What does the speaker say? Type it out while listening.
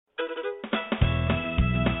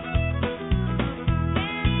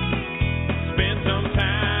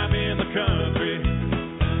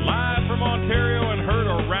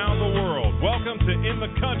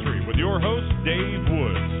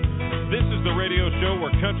radio show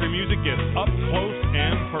where country music gets up close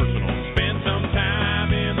and personal. Spend some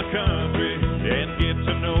time in the country and get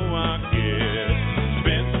to know our guests.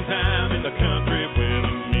 Spend some time in the country where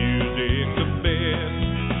the music's the best.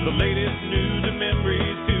 The latest news and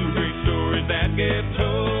memories, two great stories that get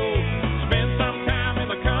told. Spend some time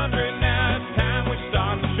in the country, now it's time we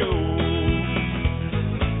start the show.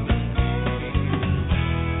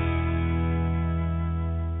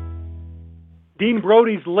 Dean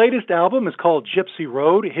Brody's latest album is called Gypsy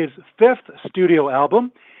Road, his fifth studio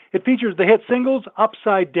album. It features the hit singles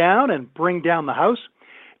Upside Down and Bring Down the House.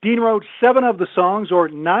 Dean wrote 7 of the songs, or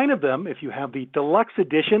 9 of them if you have the deluxe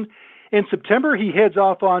edition. In September, he heads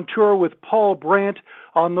off on tour with Paul Brandt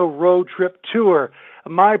on the Road Trip Tour.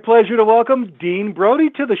 My pleasure to welcome Dean Brody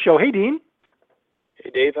to the show. Hey, Dean. Hey,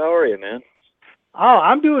 Dave. How are you, man? Oh,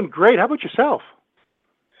 I'm doing great. How about yourself?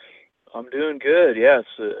 I'm doing good. Yes,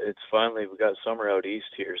 it's finally, we got summer out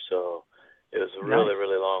east here, so it was a really,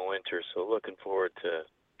 really long winter. So looking forward to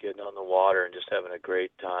getting on the water and just having a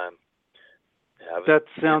great time. That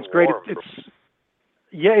sounds great.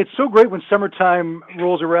 It's so great when summertime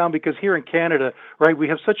rolls around because here in Canada, right, we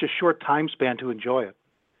have such a short time span to enjoy it.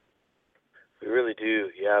 We really do.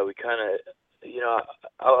 Yeah, we kind of,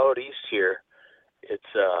 out east here, it's,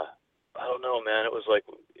 I don't know, man. It was like,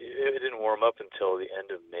 it didn't warm up until the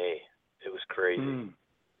end of May. It was crazy.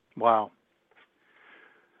 Wow.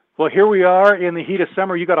 Well, here we are in the heat of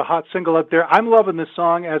summer. You got a hot single out there. I'm loving this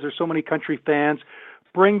song, as are so many country fans.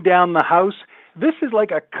 Bring Down the House. This is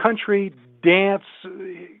like a country dance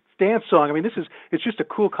song. I mean, it's just a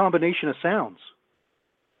cool combination of sounds.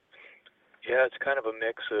 Yeah, it's kind of a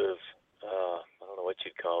mix of, I don't know what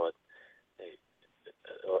you'd call it.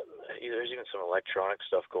 There's even some electronic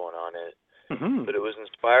stuff going on in it. Mm-hmm. But it was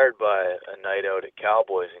inspired by a night out at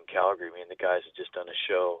Cowboys in Calgary. Me and the guys had just done a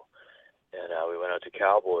show, and we went out to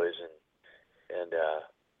Cowboys, and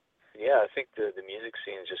I think the music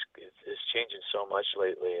scene is changing so much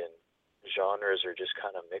lately, and genres are just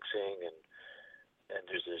kind of mixing, and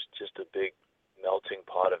there's just a big melting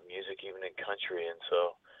pot of music even in country, and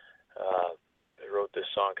so I wrote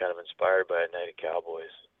this song kind of inspired by a night at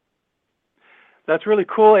Cowboys. That's really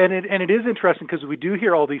cool, and it is interesting because we do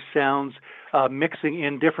hear all these sounds mixing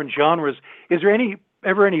in different genres. Is there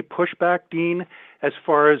ever any pushback, Dean, as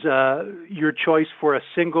far as your choice for a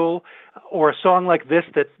single or a song like this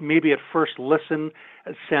that maybe at first listen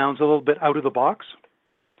sounds a little bit out of the box?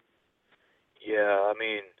 Yeah, I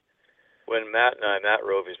mean, when Matt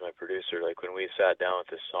Rovey's my producer, like when we sat down with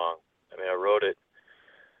this song, I mean, I wrote it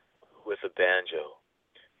with a banjo,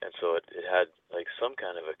 and so it had like some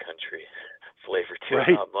kind of a country flavor to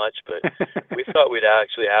it, not much, but we thought we'd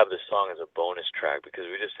actually have this song as a bonus track because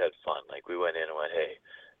we just had fun. Like we went in and went, hey,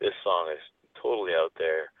 this song is totally out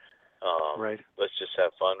there. Let's just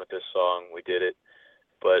have fun with this song. We did it,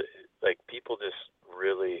 but like people just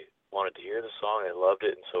really wanted to hear the song. They loved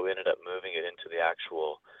it, and so we ended up moving it into the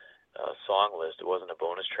actual song list. It wasn't a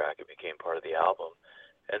bonus track. It became part of the album.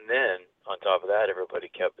 And then, on top of that, everybody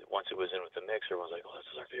once it was in with the mix, everyone was like, oh, this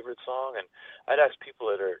is our favorite song. And I'd ask people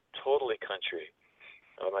that are totally country.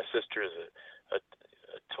 My sister is a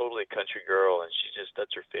totally country girl, and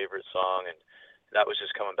that's her favorite song. And that was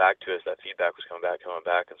just coming back to us. That feedback was coming back.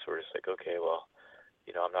 And so we're just like, okay, well,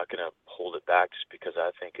 I'm not going to hold it back just because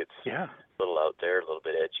I think it's a little out there, a little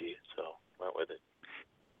bit edgy. So went with it.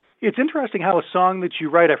 It's interesting how a song that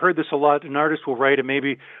you write, I've heard this a lot, an artist will write and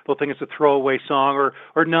maybe they'll think it's a throwaway song or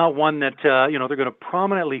not one that, they're going to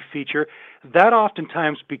prominently feature. That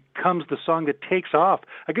oftentimes becomes the song that takes off.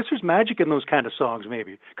 I guess there's magic in those kind of songs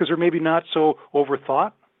maybe, because they're maybe not so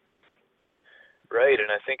overthought. Right,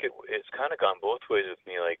 and I think it's kind of gone both ways with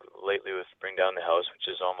me, like lately with Bring Down the House, which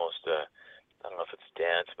is almost, I don't know if it's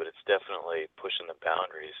dance, but it's definitely pushing the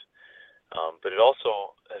boundaries. But it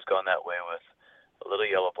also has gone that way with A Little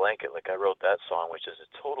Yellow Blanket. Like I wrote that song, which is a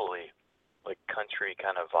totally like country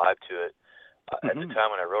kind of vibe to it. At the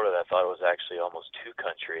time when I wrote it, I thought it was actually almost too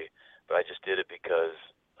country, but I just did it because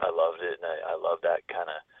I loved it, and I love that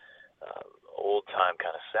kind of old time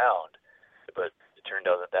kind of sound. But it turned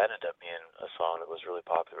out that ended up being a song that was really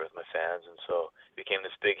popular with my fans, and so it became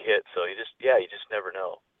this big hit. So you just never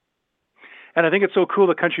know. And I think it's so cool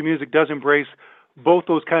that country music does embrace both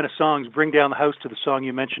those kind of songs. Bring Down the House to the song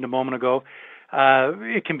you mentioned a moment ago.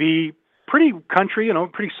 It can be pretty country,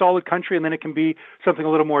 pretty solid country, and then it can be something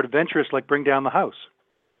a little more adventurous like Bring Down the House.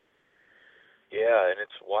 Yeah, and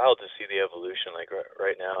it's wild to see the evolution. Like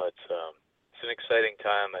right now, it's an exciting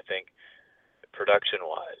time, I think,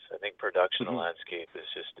 production-wise. I think production the landscape is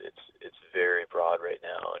just, it's very broad right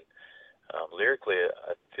now. And lyrically,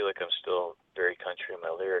 I feel like I'm still very country in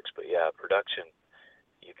my lyrics, but yeah, production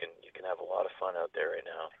you can have a lot of fun out there right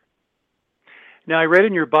now. Now, I read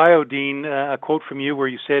in your bio, Dean, a quote from you where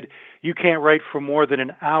you said you can't write for more than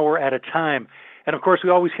an hour at a time. And, of course, we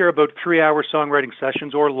always hear about 3-hour songwriting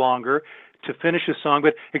sessions or longer to finish a song.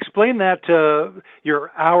 But explain that,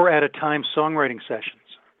 your hour-at-a-time songwriting sessions.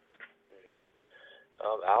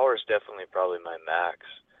 Hour is definitely probably my max.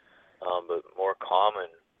 But more common,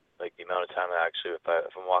 like the amount of time I actually, if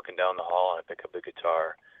I'm walking down the hall and I pick up a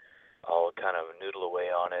guitar, I'll kind of noodle away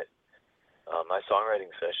on it. My songwriting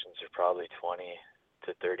sessions are probably 20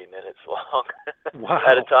 to 30 minutes long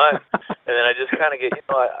at a time. And then I just kind of get,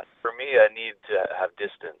 for me, I need to have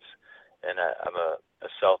distance. And I'm a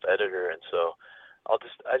self-editor, and so I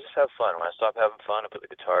just have fun. When I stop having fun, I put the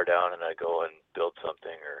guitar down and I go and build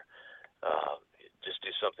something or just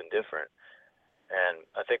do something different. And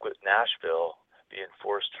I think with Nashville, being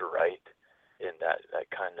forced to write in that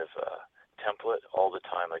kind of template all the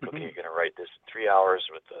time, like, okay, you're going to write this 3 hours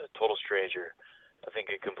with a total stranger, I think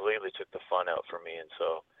it completely took the fun out for me. And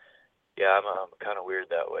so, yeah, I'm kind of weird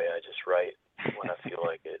that way. I just write when I feel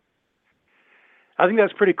like it. I think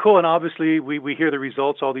that's pretty cool, and obviously we hear the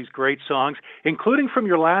results, all these great songs, including from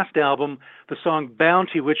your last album, the song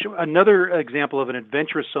Bounty, which another example of an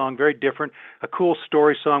adventurous song, very different, a cool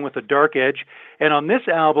story song with a dark edge. And on this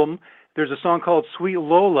album, there's a song called Sweet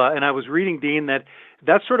Lola, and I was reading, Dean,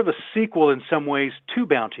 that's sort of a sequel in some ways to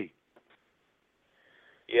Bounty.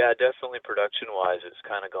 Yeah, definitely production-wise, it's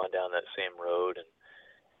kind of gone down that same road. And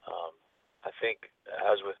I think,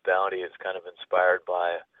 as with Bounty, it's kind of inspired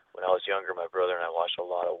by, when I was younger, my brother and I watched a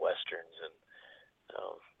lot of Westerns and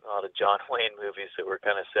a lot of John Wayne movies that were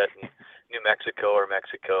kind of set in New Mexico or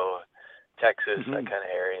Mexico, Texas, that kind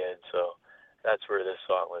of area. And so that's where this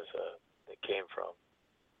song it came from.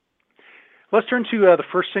 Let's turn to the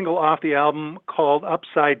first single off the album called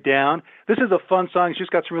Upside Down. This is a fun song. It's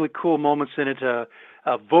just got some really cool moments in it,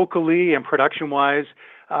 vocally and production-wise.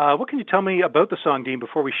 What can you tell me about the song, Dean,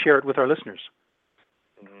 before we share it with our listeners?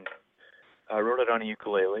 I wrote it on a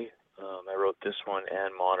ukulele. I wrote this one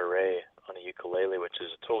and Monterey on a ukulele, which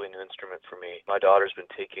is a totally new instrument for me. My daughter's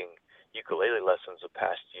been taking ukulele lessons the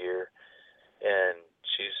past year, and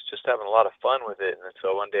she's just having a lot of fun with it. And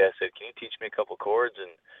so one day I said, "Can you teach me a couple chords?"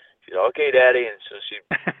 And she said, "Okay, Daddy." And so she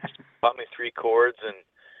taught me 3 chords, and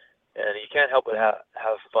you can't help but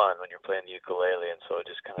have fun when you're playing the ukulele. And so I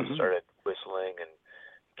just kind of started whistling and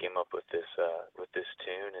came up with this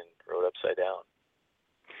tune and wrote Upside Down.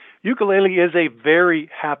 Ukulele is a very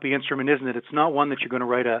happy instrument, isn't it? It's not one that you're going to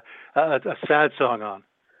write a sad song on.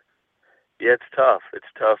 Yeah, it's tough. It's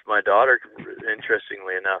tough. My daughter,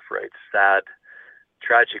 interestingly enough, writes sad,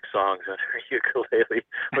 tragic songs on her ukulele,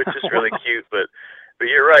 which is really cute. But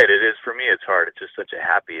you're right. It is, for me, it's hard. It's just such a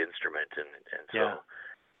happy instrument, and so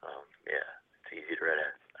it's easy to write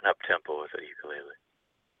an up tempo with a ukulele.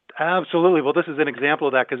 Absolutely. Well, this is an example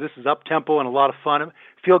of that because this is up-tempo and a lot of fun.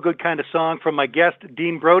 Feel-good kind of song from my guest,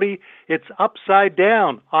 Dean Brody. It's Upside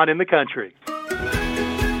Down on In the Country.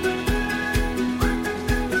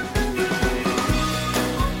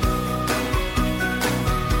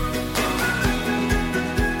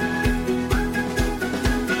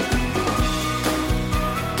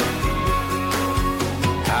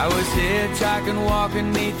 I was hitchhiking,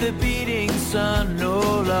 walking neath the beating sun, no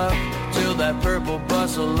luck. Till that purple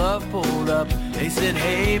bus of love pulled up. They said,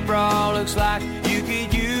 "Hey, bro, looks like you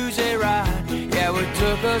could use a ride. Yeah, we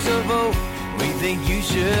took us a vote. We think you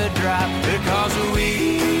should drive because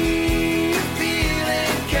we're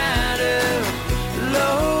feeling kind of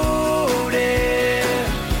loaded.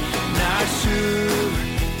 Not sure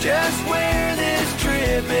just where this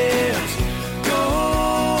trip is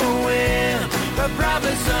going, but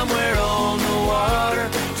probably somewhere on the water,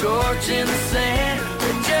 torching the sand.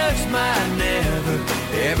 Just might never,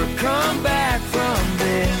 ever come back from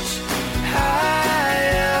this.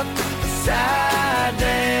 High up, side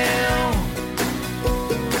down.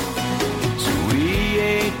 So we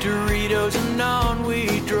ate Doritos and on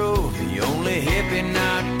we drove. The only hippie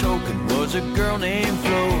night token was a girl named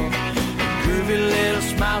Flo. A groovy little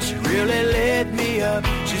smile, she really lit me up.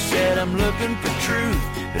 She said, "I'm looking for truth,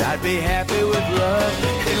 but I'd be happy with love."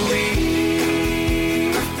 And we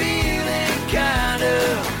were feeling kind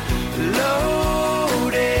of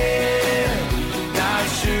loaded, not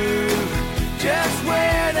sure just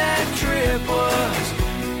where that trip was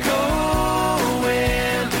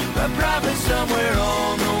going, but probably somewhere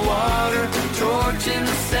on the water, torching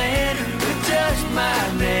the sand. We just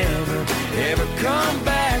might never, ever come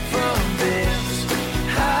back from this.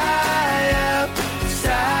 High up,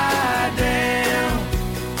 side down.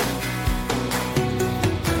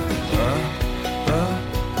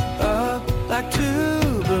 Up, like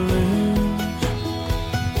two balloons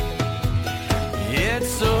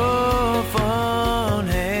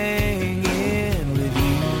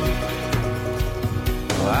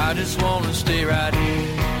I just wanna stay right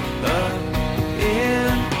here up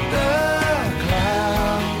in the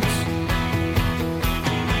clouds,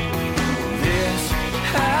 this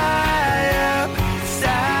high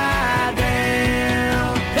upside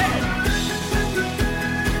down. Hey!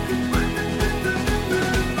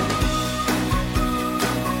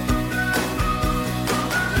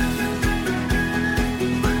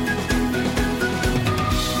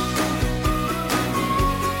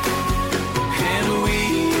 And we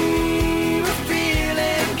were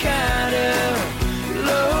feeling kind of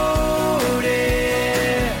loaded,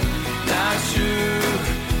 not sure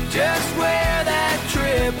just where that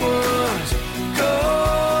trip was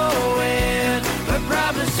going, but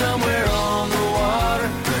probably somewhere on the water.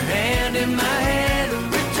 Her hand in my hand,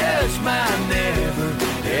 we just might never,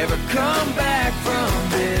 ever come back from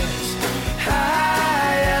this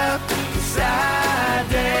high upside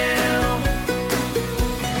down.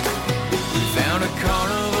 We found a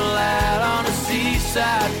carnival out on a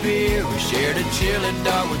seaside pier. We shared a chili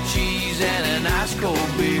dog with cheese and an ice cold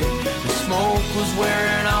beer. The smoke was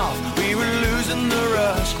wearing off, we were losing the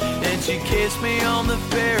rush, and she kissed me on the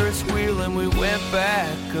Ferris wheel and we went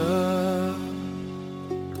back up.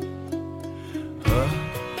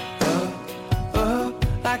 Up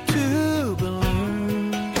like two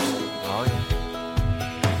balloons. Oh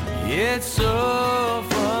yeah. It's so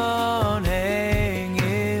fun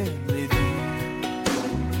hanging with you.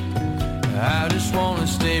 I just wanna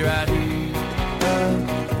stay right here up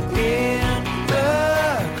in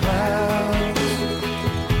the clouds.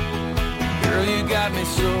 Girl, you got me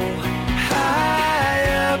so high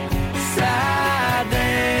upside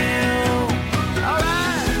down. All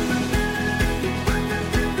right.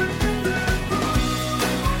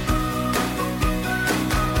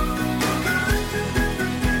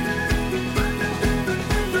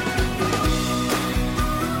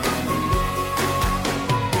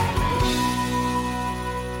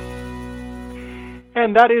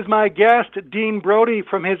 And that is my guest, Dean Brody,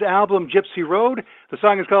 from his album Gypsy Road. The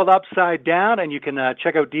song is called Upside Down, and you can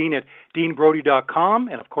check out Dean at deanbrody.com.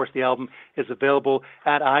 And, of course, the album is available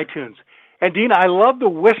at iTunes. And, Dean, I love the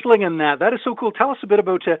whistling in that. That is so cool. Tell us a bit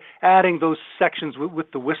about adding those sections with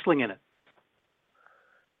the whistling in it.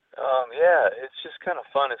 Yeah, it's just kind of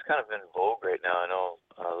fun. It's kind of in vogue right now. I know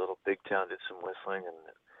Little Big Town did some whistling,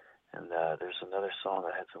 and there's another song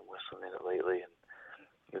that had some whistling in it lately, and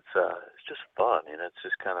it's just fun, it's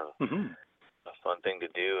just kind of a fun thing to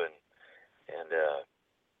do, and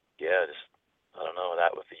yeah, just I don't know,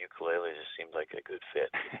 that with the ukulele just seemed like a good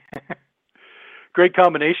fit. Great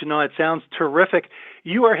combination. No, it sounds terrific.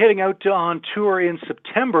 You are heading out on tour in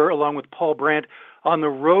September along with Paul Brandt on the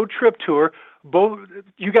Road Trip Tour. Both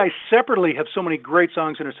you guys separately have so many great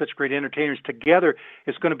songs and are such great entertainers. Together,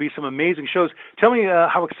 it's going to be some amazing shows. Tell me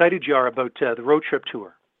how excited you are about the Road Trip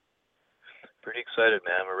Tour. Pretty excited,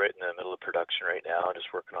 man. We're right in the middle of production right now,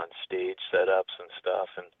 just working on stage setups and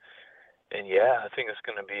stuff, and yeah, I think it's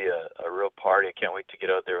going to be a real party. I can't wait to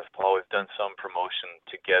get out there with Paul. We've done some promotion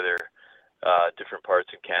together, different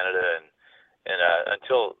parts in Canada, and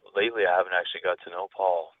until lately, I haven't actually got to know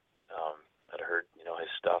Paul. I'd heard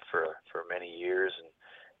his stuff for many years, and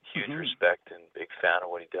huge respect and big fan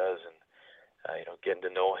of what he does, and getting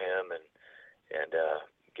to know him and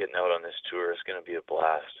getting out on this tour is going to be a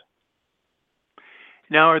blast.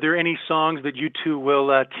 Now, are there any songs that you two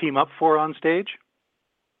will team up for on stage?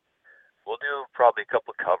 We'll do probably a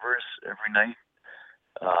couple of covers every night.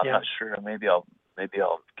 I'm not sure. Maybe I'll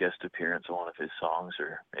guest appearance on one of his songs,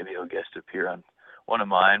 or maybe he'll guest appear on one of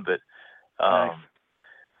mine. But nice.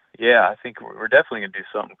 Yeah, I think we're definitely going to do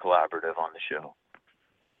something collaborative on the show.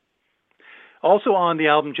 Also on the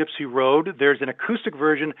album Gypsy Road, there's an acoustic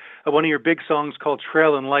version of one of your big songs called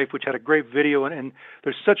Trail in Life, which had a great video, and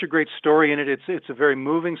there's such a great story in it. It's a very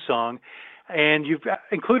moving song. And you've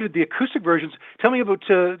included the acoustic versions. Tell me about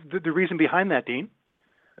the reason behind that, Dean.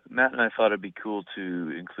 Matt and I thought it'd be cool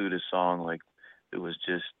to include a song like it was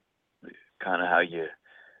just kind of how you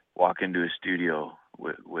walk into a studio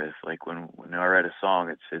with like when I write a song,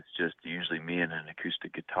 it's just usually me and an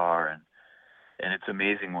acoustic guitar, and it's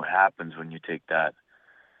amazing what happens when you take that.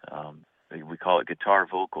 We call it guitar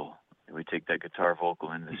vocal. We take that guitar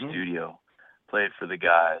vocal in the studio, play it for the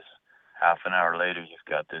guys. Half an hour later, you've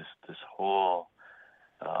got this whole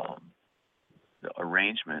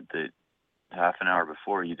arrangement that half an hour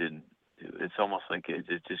before you didn't. It's almost like it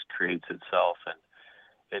just creates itself, and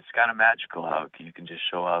it's kind of magical how you can just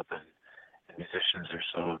show up, and musicians are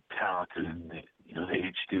so talented, and they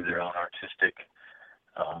each do their own artistic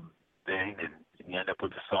thing, and you end up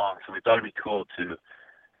with a song. So we thought it'd be cool to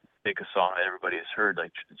take a song that everybody has heard,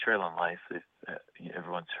 like Trail in Life.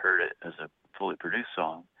 Everyone's heard it as a fully produced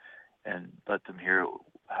song. and let them hear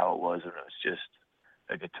how it was when it was just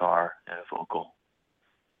a guitar and a vocal.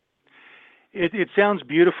 It sounds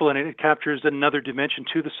beautiful, and it captures another dimension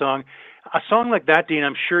to the song. A song like that, Dean,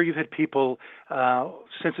 I'm sure you've had people,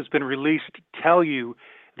 since it's been released, tell you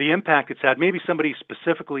the impact it's had. Maybe somebody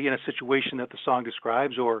specifically in a situation that the song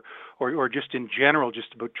describes, or just in general,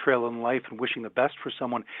 just about trail in life and wishing the best for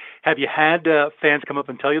someone. Have you had fans come up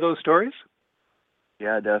and tell you those stories?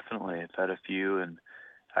 Yeah, definitely. I've had a few, and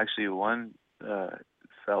actually one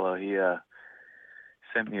fellow, he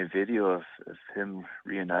sent me a video of him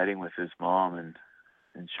reuniting with his mom and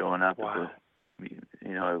showing up. Wow.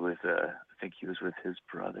 It was I think he was with his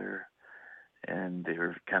brother, and they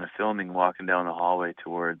were kind of filming walking down the hallway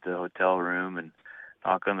toward the hotel room, and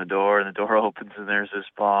knock on the door, and the door opens, and there's this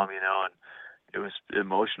mom, and it was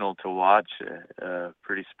emotional to watch.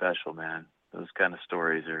 Pretty special, man. Those kind of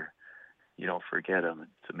stories you don't forget them.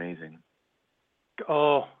 It's amazing.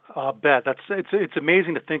 Oh, I'll bet. It's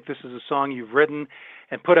amazing to think this is a song you've written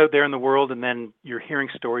and put out there in the world, and then you're hearing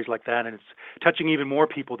stories like that, and it's touching even more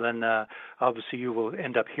people than obviously you will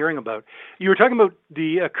end up hearing about. You were talking about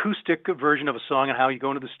the acoustic version of a song and how you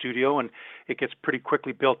go into the studio and it gets pretty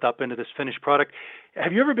quickly built up into this finished product.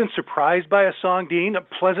 Have you ever been surprised by a song, Dean,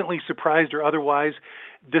 pleasantly surprised or otherwise,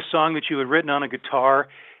 this song that you had written on a guitar,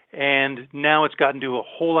 and now it's gotten to a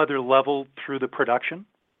whole other level through the production?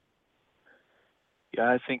 Yeah,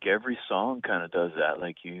 I think every song kind of does that.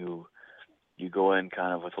 Like you go in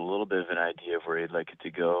kind of with a little bit of an idea of where you'd like it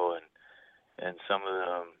to go, and some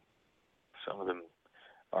of them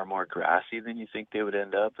are more grassy than you think they would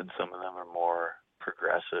end up, and some of them are more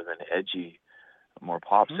progressive and edgy, more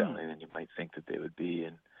pop sounding than you might think that they would be.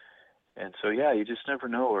 And so yeah, you just never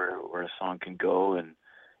know where a song can go, and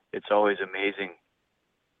it's always amazing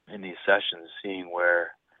in these sessions seeing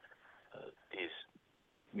where these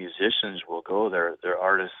musicians will go. They're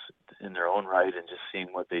artists in their own right, and just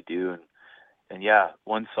seeing what they do, and yeah,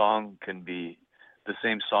 one song can be the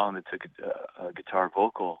same song that took a guitar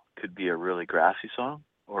vocal could be a really grassy song,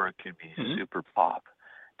 or it could be super pop,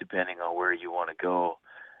 depending on where you want to go,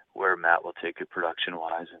 where Matt will take it production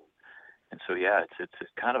wise, and so yeah,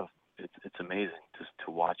 it's amazing just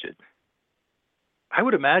to watch it. I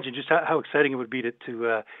would imagine just how exciting it would be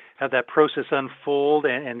to have that process unfold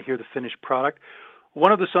and hear the finished product.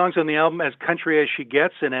 One of the songs on the album, As Country As She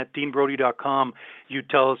Gets, and at deanbrody.com, you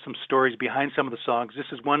tell us some stories behind some of the songs. This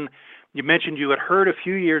is one you mentioned you had heard a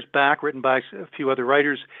few years back, written by a few other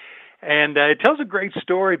writers, and it tells a great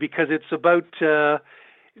story because it's about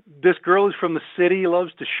this girl who's from the city,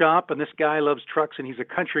 loves to shop, and this guy loves trucks, and he's a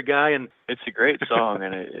country guy. And it's a great song,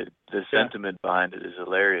 and the sentiment behind it is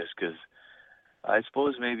hilarious because I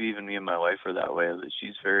suppose maybe even me and my wife are that way.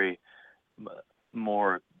 She's very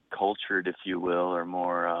more cultured, if you will, or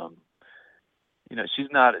more she's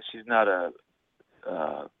not a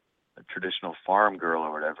traditional farm girl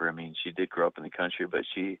or whatever. I mean, she did grow up in the country, but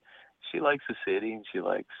she likes the city, and she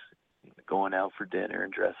likes going out for dinner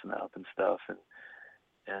and dressing up and stuff,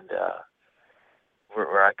 and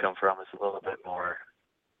where I come from is a little bit more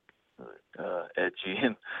edgy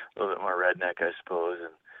and a little bit more redneck, I suppose,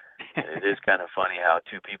 and it is kind of funny how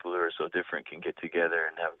two people who are so different can get together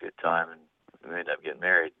and have a good time, and we end up getting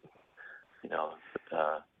married. She's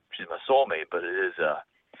my soulmate, but it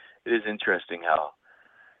is interesting how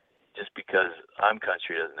just because I'm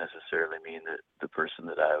country doesn't necessarily mean that the person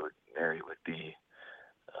that I would marry would be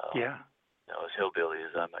as hillbilly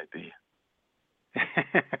as I might be.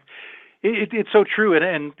 It's so true,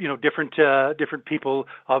 and different people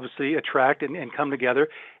obviously attract and come together.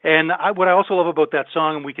 And what I also love about that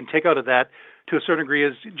song, and we can take out of that to a certain degree,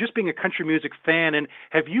 is just being a country music fan. And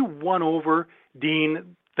have you won over,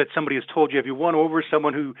 Dean, that somebody has told you, have you won over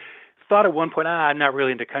someone who thought at one point, I'm not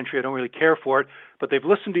really into country, I don't really care for it, but they've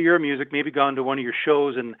listened to your music, maybe gone to one of your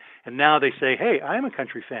shows, and now they say, hey, I am a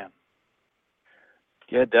country fan?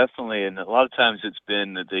 Yeah, definitely. And a lot of times it's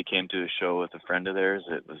been that they came to a show with a friend of theirs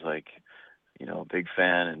that was like, a big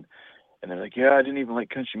fan, and they're like, yeah, I didn't even like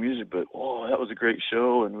country music, but that was a great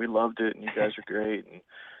show, and we loved it, and you guys are great,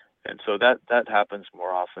 and so that happens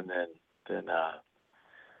more often than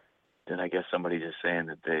I guess somebody just saying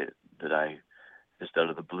that I just out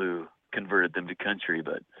of the blue converted them to country.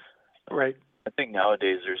 But right, I think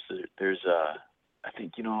nowadays there's I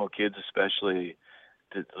think kids especially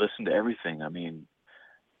that listen to everything. I mean,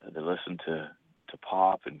 they listen to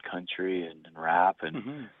pop and country and rap,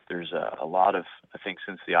 and there's a lot of, I think,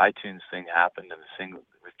 since the iTunes thing happened and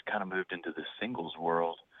we've kind of moved into the singles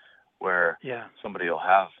world where somebody will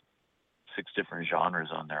have 6 different genres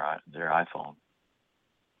on their iPhone.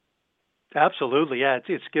 Absolutely, yeah.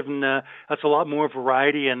 It's given us a lot more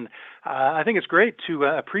variety, and I think it's great to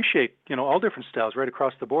appreciate all different styles right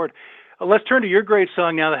across the board. Let's turn to your great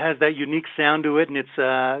song now that has that unique sound to it, and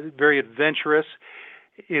it's very adventurous.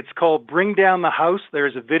 It's called "Bring Down the House."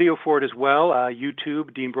 There's a video for it as well.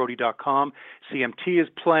 YouTube, DeanBrody.com. CMT is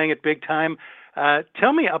playing it big time.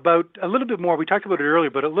 Tell me about a little bit more. We talked about it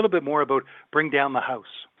earlier, but a little bit more about "Bring Down the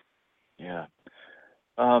House." Yeah,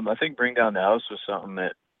 I think "Bring Down the House" was something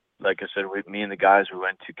that, like I said, me and the guys, we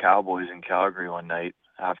went to Cowboys in Calgary one night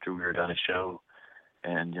after we were done a show,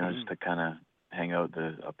 and just to kind of hang out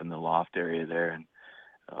up in the loft area there. And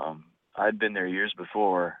I'd been there years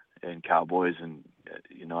before in Cowboys, and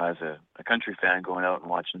as a country fan, going out and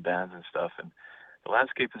watching bands and stuff. And the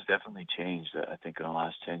landscape has definitely changed, I think, in the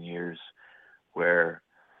last 10 years, where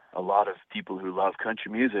a lot of people who love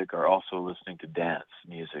country music are also listening to dance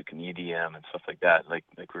music and EDM and stuff like that. Like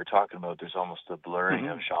we were talking about, there's almost a blurring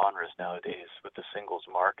of genres nowadays with the singles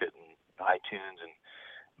market and iTunes and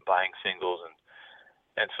buying singles.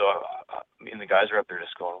 And so me and the guys are up there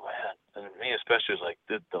just going, man, and me especially, was like,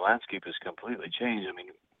 the landscape has completely changed. I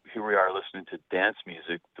mean, here we are listening to dance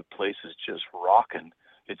music. The place is just rocking.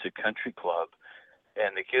 It's a country club,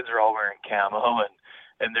 and the kids are all wearing camo,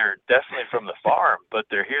 and they're definitely from the farm, but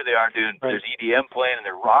they are doing, there's EDM playing, and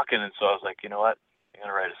they're rocking. And so I was like, you know what, I'm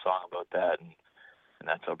going to write a song about that. And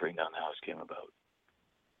that's how Bring Down the House came about.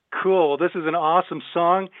 Cool. Well, this is an awesome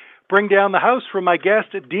song. Bring Down the House from my guest,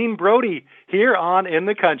 Dean Brody, here on In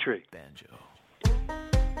the Country. Banjo.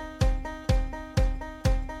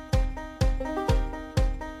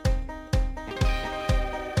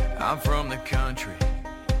 I'm from the country,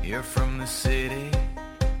 you're from the city.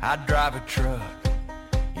 I drive a truck,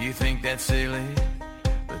 you think that's silly,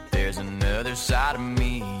 but there's another side of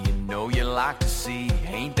me you like to see.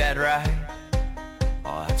 Ain't that right?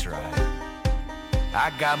 Oh, that's right.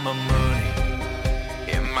 I got my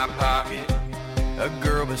money in my pocket, a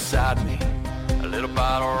girl beside me, a little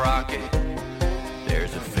bottle rocket.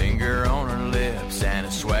 There's a finger on her lips and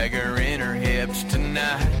a swagger in her hips.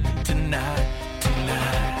 Tonight, tonight,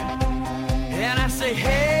 tonight. And I say,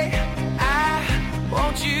 hey, I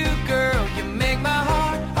want you, girl. You make my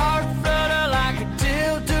heart flutter like a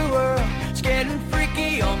tilt-a-whirl. It's getting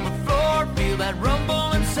freaky on the floor. Feel that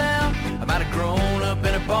rumbling sound. I might have grown up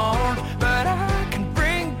in a barn, but I can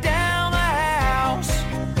bring down the house.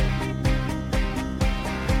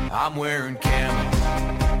 I'm wearing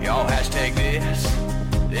camo. Y'all hashtag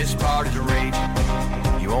this party's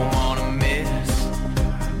raging. You won't want to miss.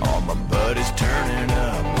 All my buddies turning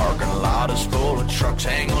up. Parking lot is full of trucks.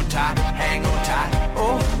 Hang on tight, hang on tight.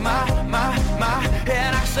 Oh, my.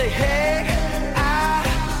 And I say, hey, I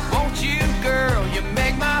want you, girl. You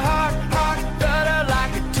make my heart flutter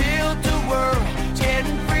like a tilt-a-whirl. It's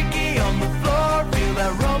getting freaky on the floor. Feel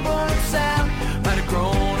that rumbling sound. Might have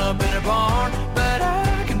grown up in a barn, but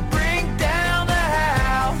I can bring down the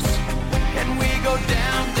house. And we go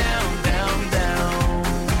down, down, down, down.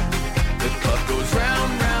 The club goes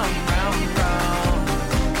round, round, round, round.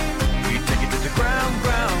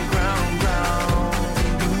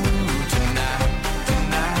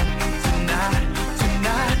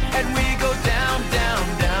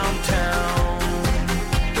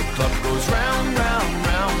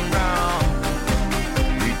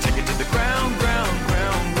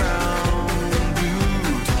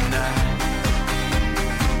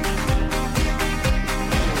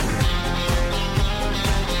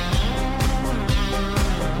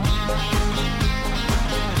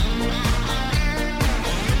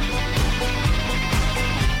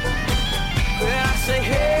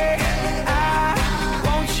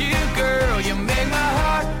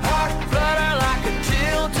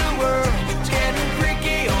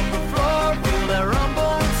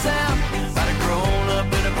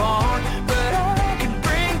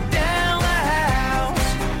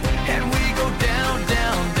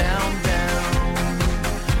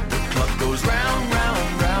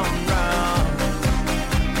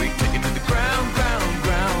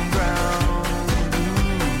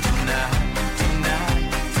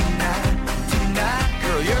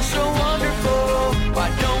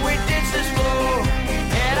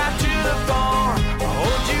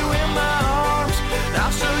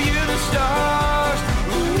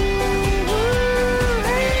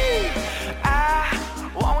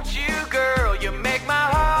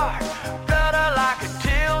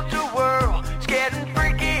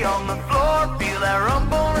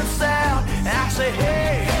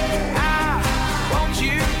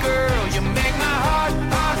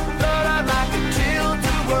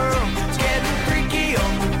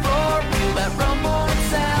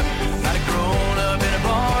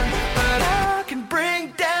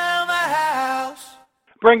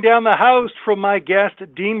 Bring Down the House from my guest,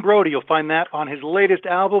 Dean Brody. You'll find that on his latest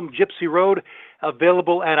album, Gypsy Road,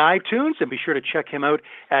 available at iTunes. And be sure to check him out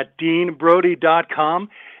at deanbrody.com.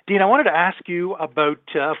 Dean, I wanted to ask you about,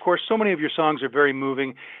 of course, so many of your songs are very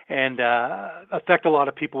moving and affect a lot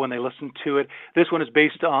of people when they listen to it. This one is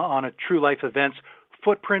based on a true life events,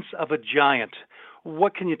 Footprints of a Giant.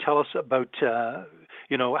 What can you tell us about,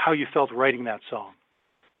 how you felt writing that song?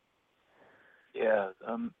 Yeah,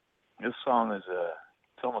 this song is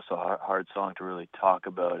it's almost a hard song to really talk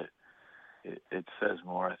about. It says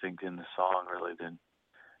more, I think, in the song really than,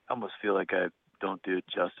 I almost feel like I don't do it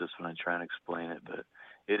justice when I try and explain it, but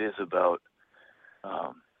it is about,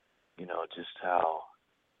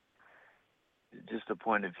 just the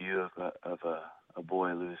point of view of a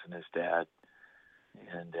boy losing his dad,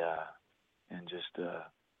 and just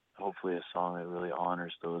hopefully a song that really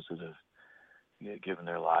honors those that have given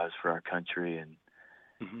their lives for our country, and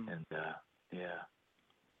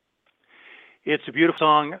It's a beautiful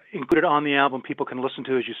song included on the album. People can listen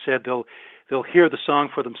to, as you said, they'll hear the song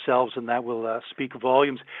for themselves, and that will speak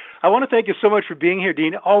volumes. I want to thank you so much for being here,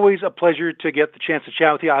 Dean. Always a pleasure to get the chance to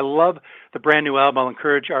chat with you. I love the brand new album. I'll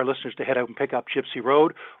encourage our listeners to head out and pick up Gypsy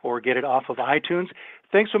Road or get it off of iTunes.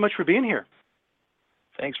 Thanks so much for being here.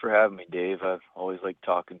 Thanks for having me, Dave. I've always liked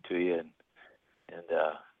talking to you, and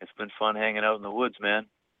it's been fun hanging out in the woods, man.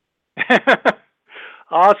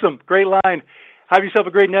 Awesome. Great line. Have yourself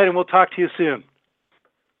a great night, and we'll talk to you soon.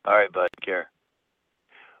 All right, bud. Take care.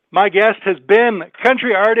 My guest has been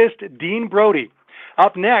country artist Dean Brody.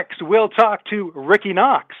 Up next, we'll talk to Riki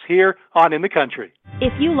Knox here on In the Country.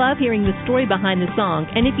 If you love hearing the story behind the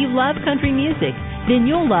song, and if you love country music, then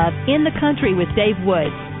you'll love In the Country with Dave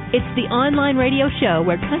Woods. It's the online radio show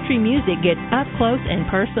where country music gets up close and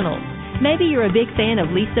personal. Maybe you're a big fan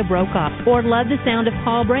of Lisa Brokaw or love the sound of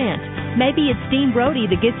Paul Brandt. Maybe it's Dean Brody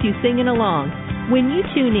that gets you singing along. When you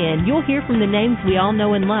tune in, you'll hear from the names we all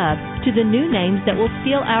know and love to the new names that will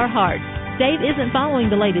steal our hearts. Dave isn't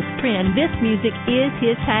following the latest trend. This music is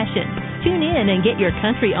his passion. Tune in and get your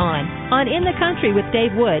country on In the Country with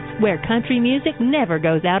Dave Woods, where country music never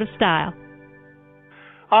goes out of style.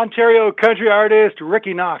 Ontario country artist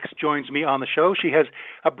Riki Knox joins me on the show. She has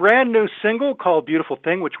a brand new single called Beautiful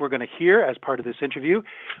Thing, which we're going to hear as part of this interview.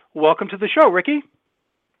 Welcome to the show, Riki.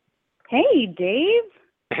 Hey, Dave.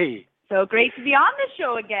 Hey. So great to be on the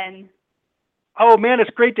show again. Oh, man, it's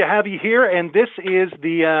great to have you here. And this is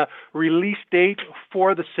the release date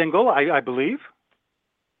for the single, I believe.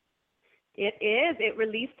 It is. It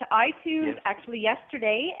released to iTunes actually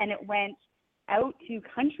yesterday, and it went out to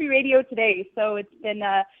country radio today. So it's been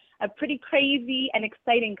a pretty crazy and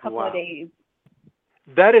exciting couple of days.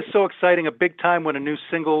 That is so exciting, a big time when a new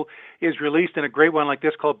single is released, and a great one like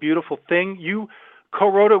this called Beautiful Thing. You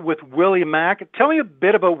co-wrote it with Willie Mack. Tell me a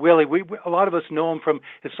bit about Willie. A lot of us know him from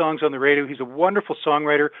his songs on the radio. He's a wonderful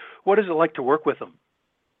songwriter. What is it like to work with him?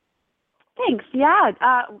 Thanks. Yeah,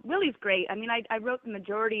 Willie's great. I mean, I wrote the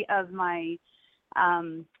majority of my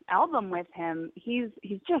album with him. He's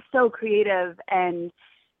just so creative, and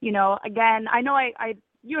again, I know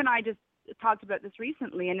you and I just talked about this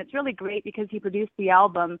recently, and it's really great because he produced the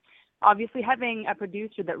album. Obviously, having a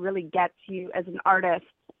producer that really gets you as an artist,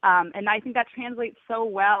 and I think that translates so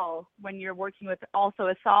well when you're working with also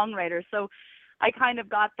a songwriter. So I kind of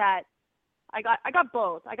got that. I got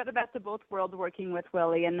both. I got the best of both worlds working with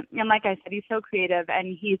Willie, and like I said, he's so creative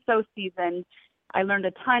and he's so seasoned. I learned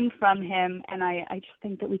a ton from him, and I just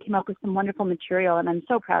think that we came up with some wonderful material, and I'm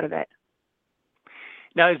so proud of it.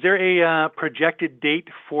 Now, is there a projected date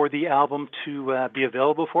for the album to be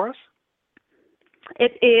available for us?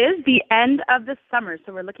 It is the end of the summer,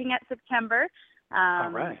 so we're looking at September. All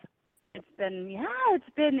right. It's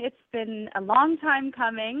been a long time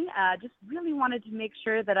coming. Just really wanted to make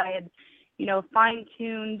sure that I had,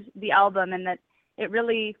 fine-tuned the album, and that it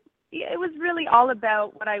was really all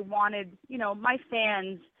about what I wanted, my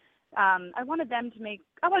fans. I wanted to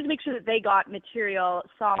make sure that they got material,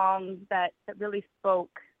 songs that really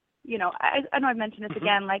spoke, I know I've mentioned this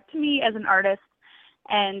again, like to me as an artist,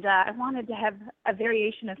 and I wanted to have a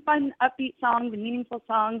variation of fun, upbeat songs and meaningful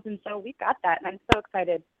songs, and so we got that, and I'm so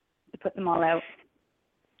excited to put them all out.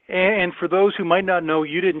 And for those who might not know,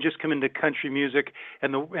 you didn't just come into country music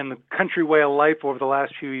and the country way of life over the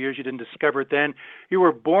last few years. You didn't discover it then. You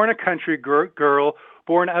were born a country girl,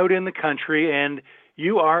 born out in the country, and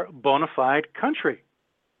you are bona fide country.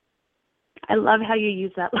 I love how you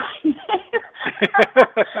use that line.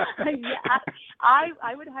 Yeah,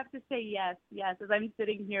 I would have to say yes, as I'm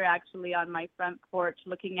sitting here actually on my front porch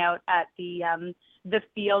looking out at the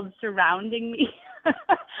fields surrounding me.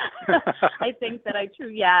 I think that I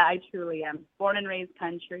truly am born and raised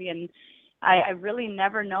country, and I've really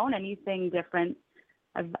never known anything different.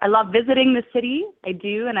 I love visiting the city, I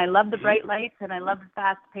do, and I love the bright lights, and I love the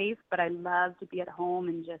fast pace, but I love to be at home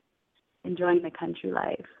and just enjoying the country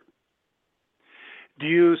life. Do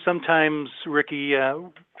you sometimes, Riki,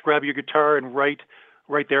 grab your guitar and write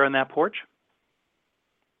right there on that porch?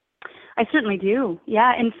 I certainly do.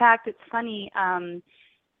 Yeah, in fact, it's funny,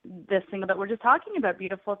 the single that we're just talking about,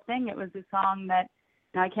 Beautiful Thing, it was a song that,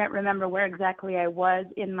 now I can't remember where exactly I was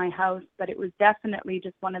in my house, but it was definitely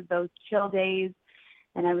just one of those chill days,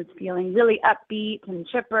 and I was feeling really upbeat and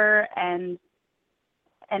chipper, and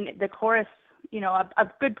the chorus, you know,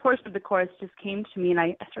 a good portion of the chorus just came to me, and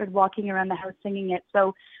I started walking around the house singing it.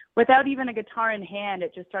 So without even a guitar in hand,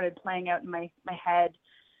 it just started playing out in my head.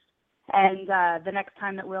 And the next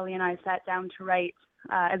time that Willie and I sat down to write,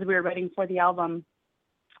 as we were writing for the album,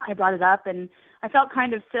 I brought it up, and I felt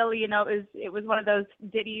kind of silly, you know, it was one of those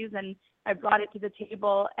ditties, and I brought it to the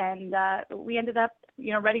table, and we ended up,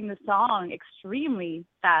 you know, writing the song extremely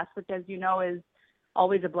fast, which, as you know, is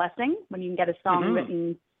always a blessing when you can get a song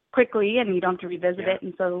written quickly and you don't have to revisit it.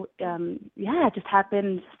 And so, it just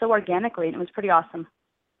happened so organically, and it was pretty awesome.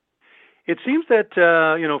 It seems that,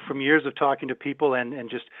 you know, from years of talking to people and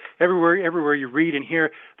just everywhere you read and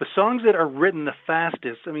hear, the songs that are written the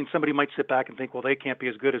fastest, I mean, somebody might sit back and think, well, they can't be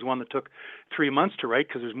as good as one that took 3 months to write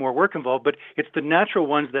because there's more work involved, but it's the natural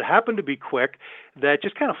ones that happen to be quick that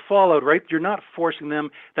just kind of fall out, right? You're not forcing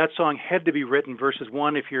them. That song had to be written versus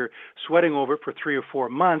one, if you're sweating over it for 3 or 4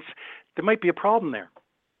 months, there might be a problem there.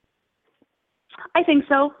 I think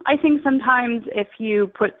so. I think sometimes if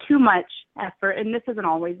you put too much effort, and this isn't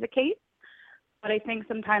always the case, but I think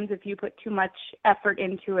sometimes if you put too much effort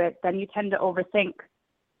into it, then you tend to overthink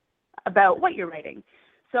about what you're writing.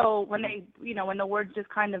 So when when the words just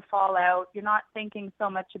kind of fall out, you're not thinking so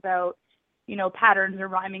much about, you know, patterns or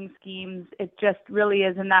rhyming schemes. It just really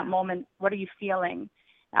is in that moment, what are you feeling?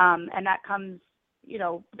 And that comes, you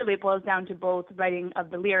know, really it boils down to both writing of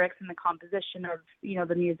the lyrics and the composition of, you know,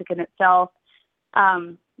 the music in itself.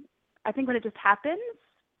 I think when it just happens,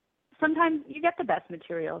 sometimes you get the best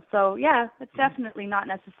material. So yeah, it's definitely not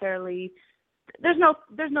necessarily, there's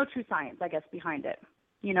no true science, I guess, behind it.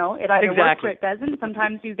 You know, it either works or it doesn't.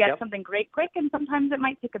 Sometimes you get something great quick, and sometimes it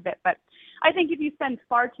might take a bit. But I think if you spend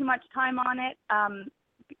far too much time on it,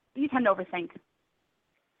 you tend to overthink.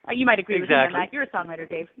 You might agree with me on that. You're a songwriter,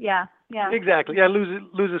 Dave. Yeah. Exactly. Yeah,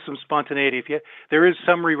 loses some spontaneity. There is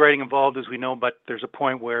some rewriting involved, as we know, but there's a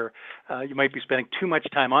point where you might be spending too much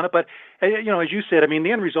time on it. But you know, as you said, I mean,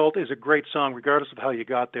 the end result is a great song, regardless of how you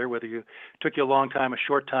got there. Whether it took you a long time, a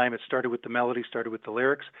short time, it started with the melody, started with the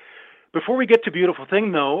lyrics. Before we get to Beautiful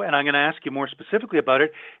Thing, though, and I'm going to ask you more specifically about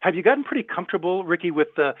it, have you gotten pretty comfortable, Riki, with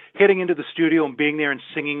heading into the studio and being there and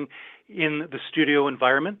singing in the studio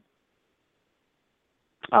environment?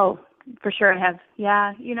 Oh, for sure I have.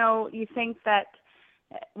 Yeah, you know, you think that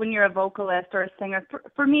when you're a vocalist or a singer,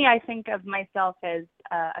 for me, I think of myself as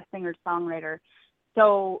a singer-songwriter.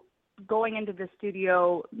 So going into the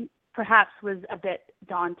studio perhaps was a bit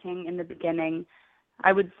daunting in the beginning.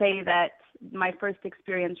 I would say that my first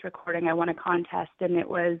experience recording, I won a contest, and it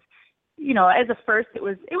was, you know, as a first, it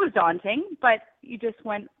was daunting, but you just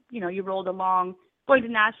went, you know, you rolled along. Going to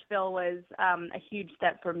Nashville was a huge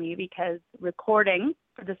step for me because recording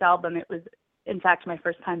for this album, it was, in fact, my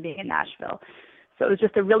first time being in Nashville. So it was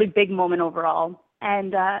just a really big moment overall.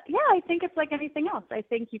 And, I think it's like anything else. I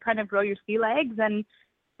think you kind of grow your sea legs and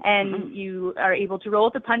you are able to roll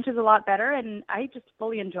with the punches a lot better, and I just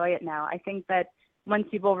fully enjoy it now. I think that once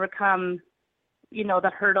you've overcome, you know,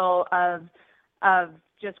 the hurdle of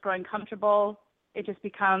just growing comfortable, it just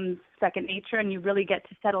becomes second nature, and you really get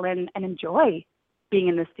to settle in and enjoy being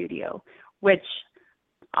in the studio, which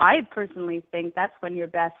I personally think that's when your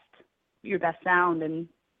best sound and,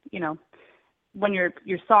 you know, when your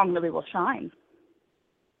song really will shine.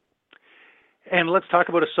 And let's talk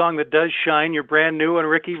about a song that does shine. You're brand new, and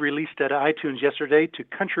Riki, released at iTunes yesterday to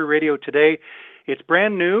country radio today. It's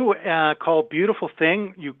brand new, called Beautiful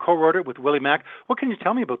Thing. You co-wrote it with Willie Mack. What can you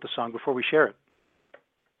tell me about the song before we share it?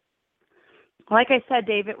 Like I said,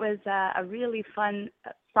 Dave, it was a really fun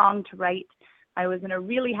song to write. I was in a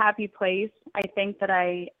really happy place. I think that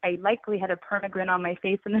I likely had a perma-grin on my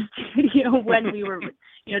face in the studio when we were,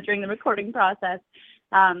 you know, during the recording process.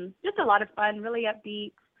 Just a lot of fun, really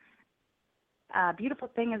upbeat. Beautiful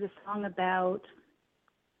Thing is a song about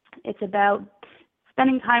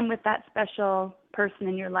spending time with that special person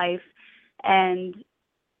in your life. And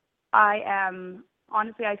I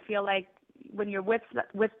feel like when you're with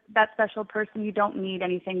that special person, you don't need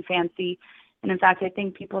anything fancy. And in fact, I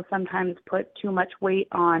think people sometimes put too much weight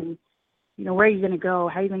on, you know, where are you going to go?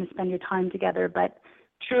 How are you going to spend your time together? But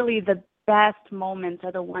truly best moments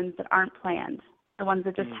are the ones that aren't planned, the ones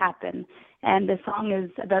that just happen. And the song is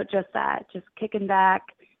about just that, just kicking back,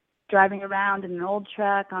 driving around in an old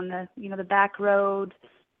truck on the, the back road,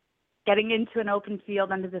 getting into an open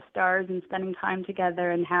field under the stars and spending time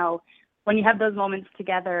together, and how when you have those moments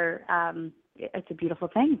together, it's a beautiful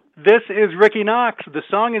thing. This is Riki Knox. The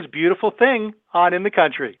song is Beautiful Thing on In the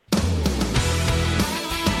Country.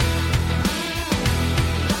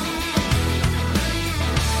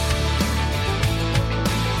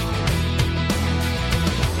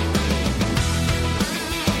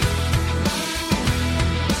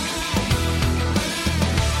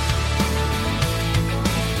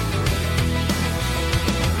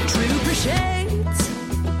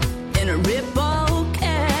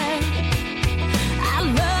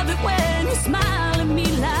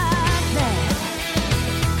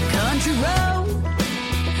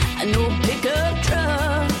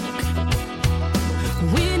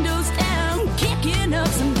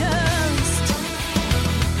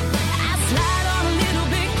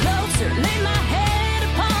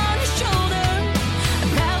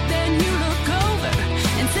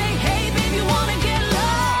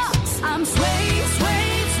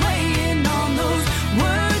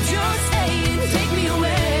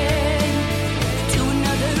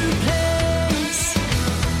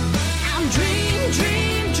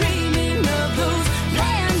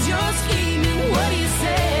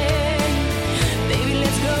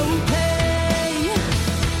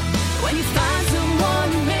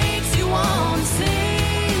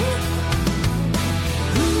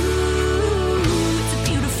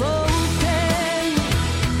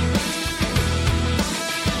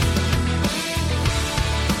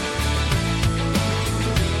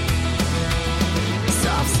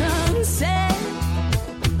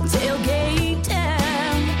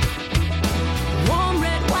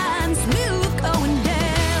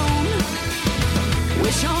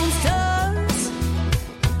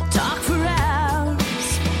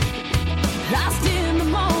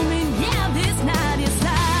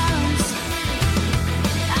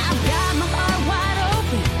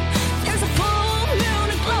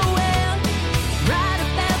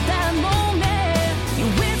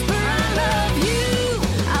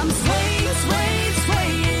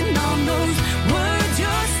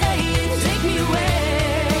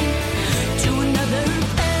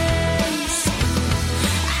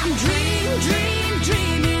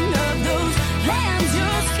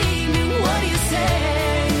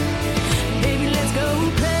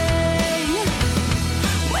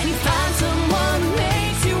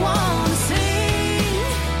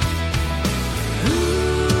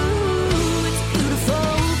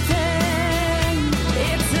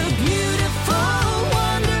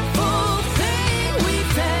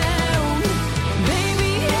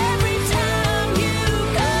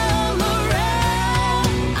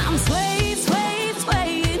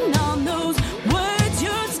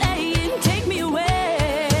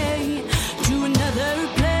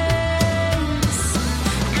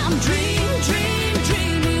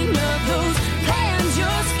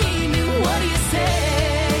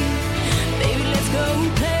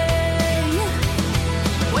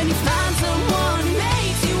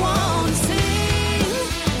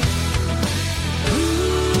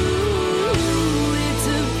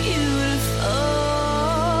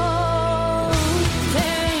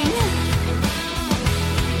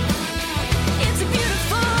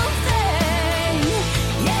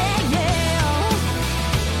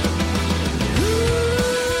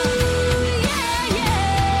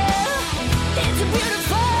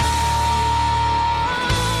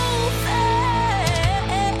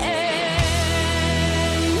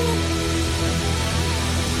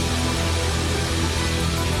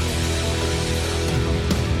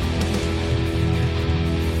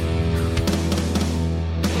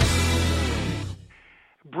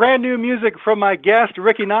 Brand new music from my guest,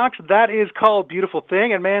 Riki Knox. That is called Beautiful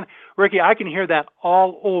Thing. And man, Riki, I can hear that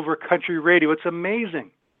all over country radio. It's amazing.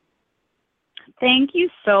 Thank you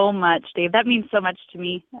so much, Dave. That means so much to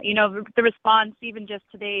me. The response, even just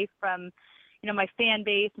today from, my fan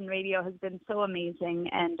base and radio has been so amazing.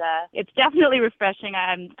 And it's definitely refreshing.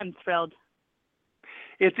 I'm thrilled.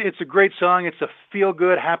 It's a great song. It's a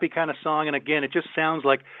feel-good, happy kind of song. And again, it just sounds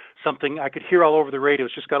like something I could hear all over the radio.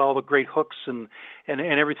 It's just got all the great hooks and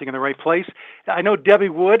everything in the right place. I know Debbie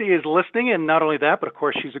Wood is listening, and not only that, but of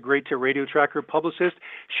course she's a great radio tracker publicist.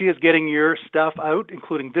 She is getting your stuff out,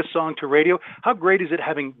 including this song, to radio. How great is it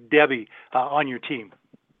having Debbie on your team?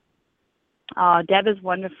 Oh, Deb is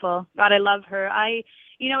wonderful. God, I love her.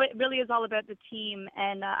 It really is all about the team,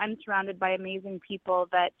 and I'm surrounded by amazing people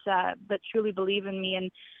that truly believe in me.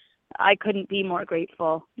 And I couldn't be more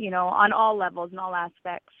grateful, on all levels and all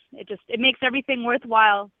aspects. It makes everything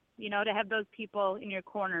worthwhile, to have those people in your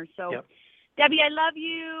corner. So, yep. Debbie, I love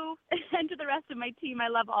you, and to the rest of my team, I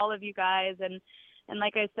love all of you guys. And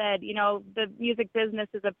like I said, the music business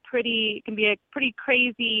can be a pretty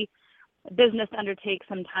crazy business to undertake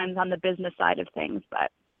sometimes on the business side of things.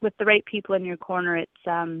 But with the right people in your corner, it's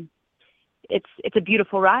a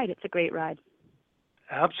beautiful ride. It's a great ride.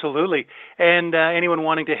 Absolutely. And anyone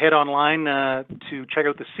wanting to head online to check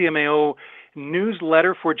out the CMAO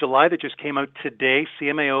newsletter for July that just came out today,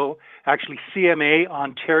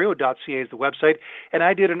 CMAOntario.ca is the website. And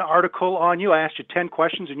I did an article on you. I asked you 10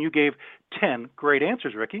 questions, and you gave 10 great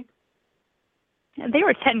answers, Riki. And they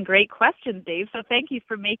were 10 great questions, Dave, so thank you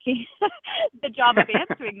for making the job of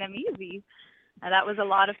answering them easy. That was a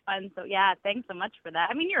lot of fun. So, yeah, thanks so much for that.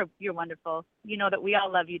 I mean, you're wonderful. You know that we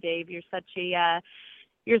all love you, Dave. You're such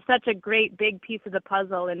a great big piece of the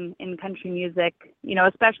puzzle in country music,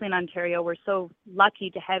 especially in Ontario. We're so lucky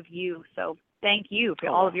to have you. So thank you for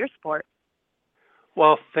all of your support.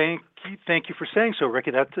 Well, thank you for saying so,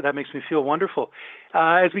 Riki. That makes me feel wonderful.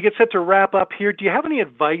 As we get set to wrap up here, do you have any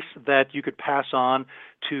advice that you could pass on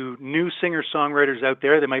to new singer-songwriters out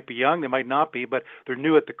there? They might be young, they might not be, but they're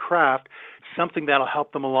new at the craft, something that'll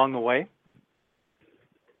help them along the way?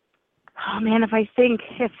 Oh, man, if I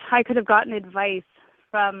could have gotten advice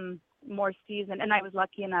from more seasoned, and I was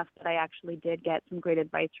lucky enough that I actually did get some great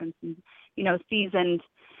advice from some, seasoned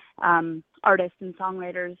artists and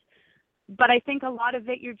songwriters. But I think a lot of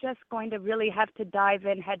it, you're just going to really have to dive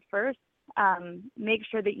in head first. Make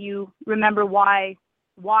sure that you remember why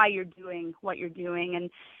you're doing what you're doing,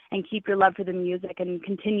 and keep your love for the music and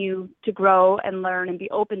continue to grow and learn and be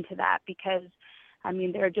open to that, because,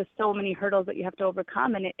 there are just so many hurdles that you have to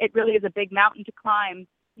overcome, and it really is a big mountain to climb,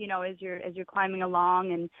 as you're climbing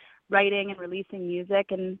along and writing and releasing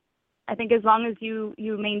music. And I think as long as you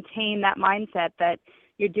maintain that mindset that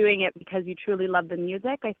you're doing it because you truly love the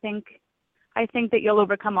music, I think that you'll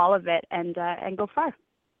overcome all of it and go far.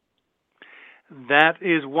 That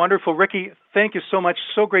is wonderful. Riki, thank you so much.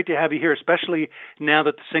 So great to have you here, especially now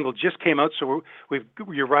that the single just came out. So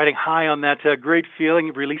you're riding high on that great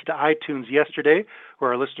feeling. Released to iTunes yesterday,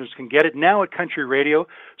 where our listeners can get it. Now at Country Radio.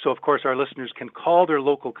 So, of course, our listeners can call their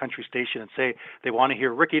local country station and say they want to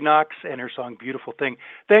hear Riki Knox and her song Beautiful Thing.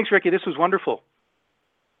 Thanks, Riki. This was wonderful.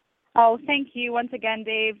 Oh, thank you once again,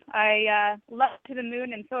 Dave. I love To the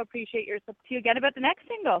Moon and so appreciate your support to you again about the next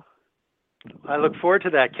single. I look forward to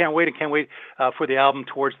that. Can't wait for the album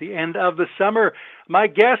towards the end of the summer. My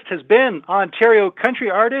guest has been Ontario country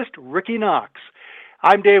artist Riki Knox.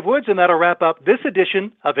 I'm Dave Woods, and that'll wrap up this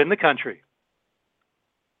edition of In the Country.